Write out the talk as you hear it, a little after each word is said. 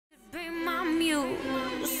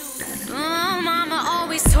muse. Mama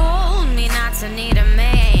always told me not to need a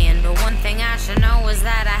man, but one thing I should know is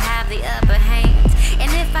that I have the upper hand.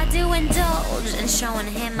 And if I do indulge in showing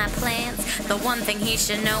him my plans, the one thing he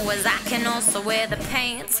should know is I can also wear the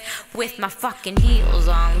pants with my fucking heels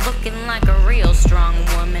on, looking like a real strong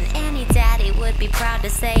woman. Any daddy would be proud to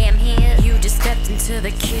say I'm here. You just stepped into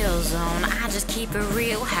the kill zone, I just keep it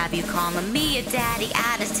real. Have you calling me a daddy?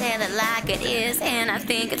 I just tell it like it is. And I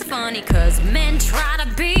think it's funny cause men try to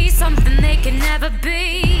be something they can never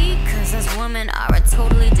be, cause us women are a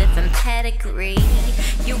totally different pedigree.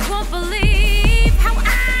 You won't believe how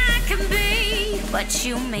I can be, but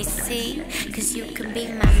you may see, cause you can be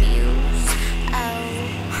my muse. Oh,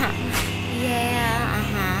 huh, yeah,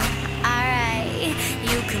 alright.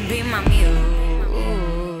 You can be my muse.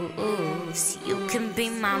 You can be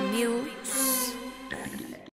my muse.